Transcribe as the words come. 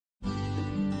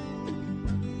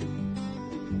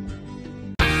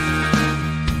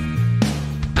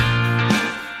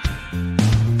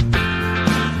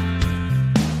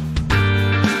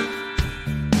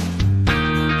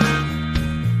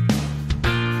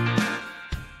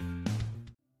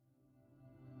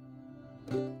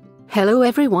Hello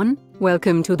everyone,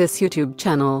 welcome to this YouTube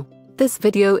channel. This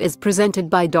video is presented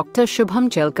by Dr.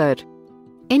 Shubham-Prosthodontist.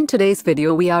 In today's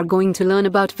video we are going to learn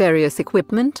about various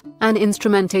equipment and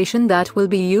instrumentation that will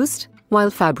be used while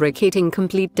fabricating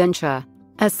complete denture.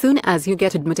 As soon as you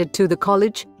get admitted to the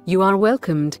college, you are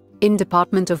welcomed in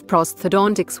Department of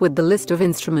Prosthodontics with the list of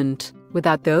instrument.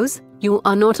 Without those, you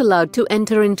are not allowed to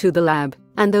enter into the lab,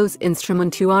 and those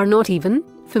instrument you are not even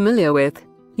familiar with.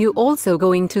 You also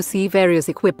going to see various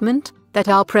equipment that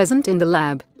are present in the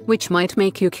lab, which might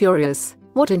make you curious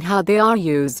what and how they are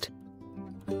used.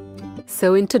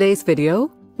 So in today's video,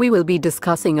 we will be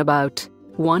discussing about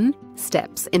 1.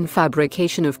 Steps in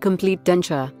fabrication of complete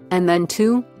denture, and then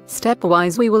 2.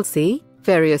 Stepwise we will see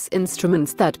various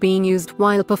instruments that being used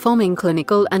while performing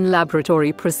clinical and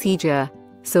laboratory procedure.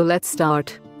 So let's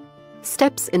start.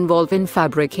 Steps involved in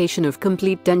fabrication of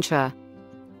complete denture.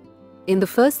 In the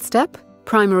first step,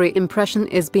 primary impression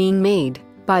is being made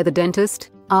by the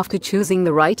dentist. After choosing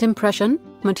the right impression,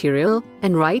 material,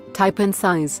 and right type and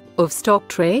size of stock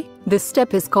tray, this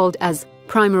step is called as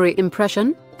primary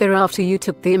impression. Thereafter you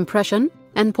took the impression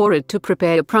and pour it to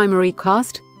prepare a primary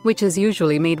cast, which is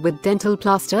usually made with dental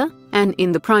plaster, and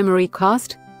in the primary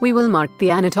cast, we will mark the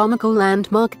anatomical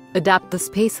landmark, adapt the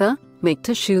spacer, make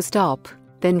tissue stop,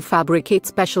 then fabricate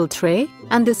special tray,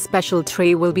 and this special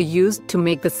tray will be used to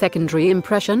make the secondary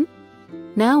impression.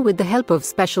 Now with the help of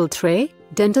special tray,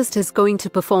 dentist is going to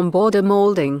perform border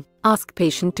molding, ask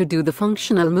patient to do the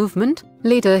functional movement.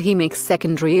 Later he makes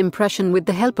secondary impression with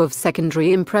the help of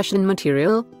secondary impression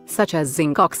material, such as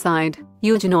zinc oxide,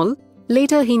 eugenol.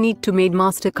 Later he need to made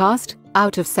master cast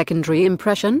out of secondary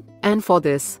impression, and for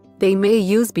this, they may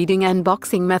use beading and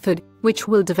boxing method, which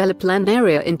will develop land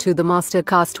area into the master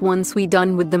cast. Once we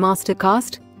done with the master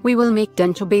cast, we will make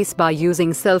denture base by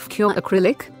using self-cure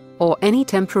acrylic, or any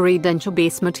temporary denture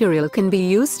base material can be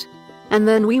used. And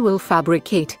then we will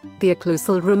fabricate the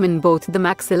occlusal room in both the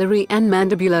maxillary and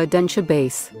mandibular denture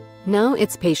base. Now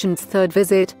it's patient's third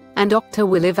visit, and doctor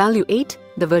will evaluate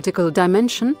the vertical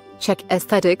dimension, check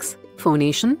aesthetics,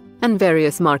 phonation, and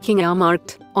various marking are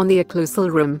marked on the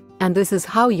occlusal room, and this is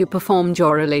how you perform jaw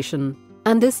relation.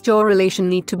 And this jaw relation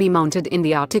need to be mounted in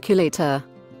the articulator.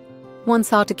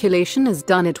 Once articulation is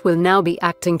done, it will now be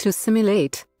acting to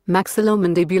simulate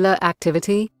maxillomandibular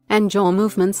activity and jaw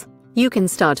movements. You can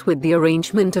start with the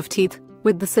arrangement of teeth,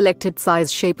 with the selected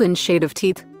size, shape and shade of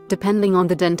teeth, depending on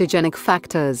the dentogenic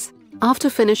factors. After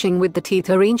finishing with the teeth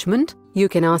arrangement, you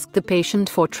can ask the patient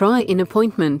for try-in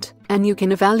appointment, and you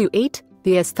can evaluate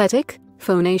the aesthetic,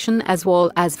 phonation as well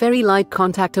as very light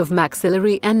contact of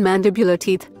maxillary and mandibular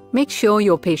teeth. Make sure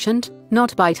your patient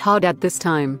not bite hard at this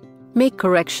time. Make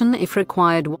correction if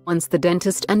required. Once the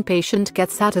dentist and patient get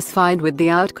satisfied with the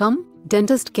outcome,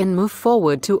 dentist can move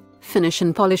forward to finish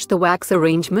and polish the wax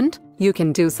arrangement. You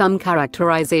can do some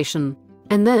characterization,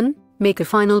 and then make a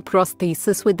final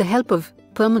prosthesis with the help of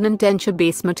permanent denture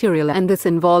base material, and this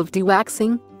involved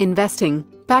dewaxing, investing,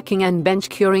 packing and bench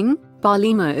curing,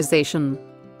 polymerization.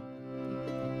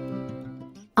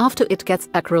 After it gets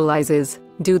acrylizes,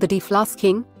 do the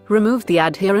deflasking, remove the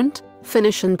adherent,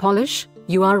 finish and polish.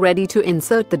 You are ready to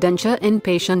insert the denture in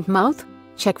patient mouth,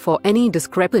 check for any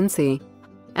discrepancy,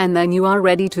 and then you are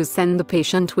ready to send the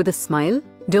patient with a smile.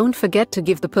 Don't forget to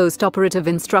give the post-operative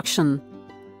instruction.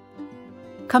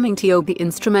 Coming to the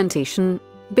instrumentation,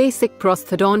 basic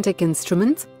prosthodontic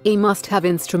instruments, a must-have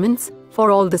instruments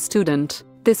for all the student.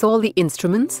 This all the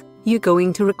instruments you're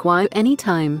going to require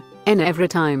anytime and every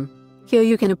time. Here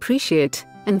you can appreciate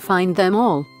and find them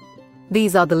all.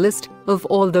 These are the list of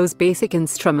all those basic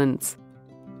instruments.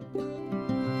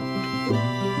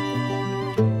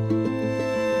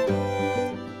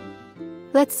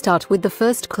 Let's start with the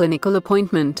first clinical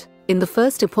appointment. In the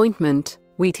first appointment,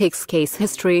 we take case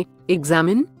history,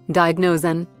 examine, diagnose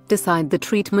and decide the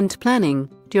treatment planning.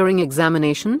 During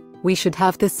examination, we should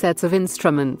have the sets of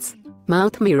instruments.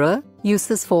 Mouth mirror,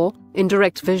 uses for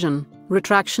indirect vision,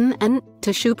 retraction and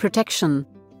tissue protection.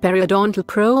 Periodontal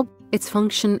probe, its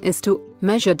function is to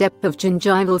measure depth of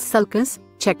gingival sulcus,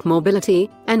 check mobility,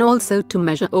 and also to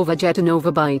measure overjet and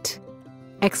overbite.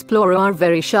 Explorer are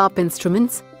very sharp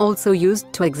instruments, also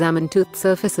used to examine tooth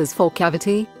surfaces for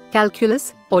cavity,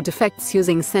 calculus, or defects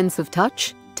using sense of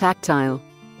touch, tactile.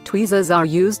 Tweezers are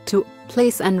used to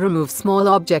place and remove small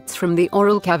objects from the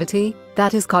oral cavity,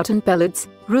 that is cotton pellets,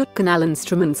 root canal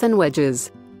instruments and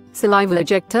wedges. Saliva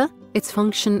ejector, its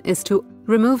function is to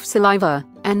remove saliva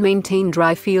and maintain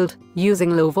dry field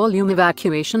using low volume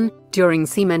evacuation during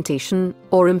cementation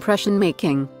or impression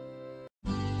making.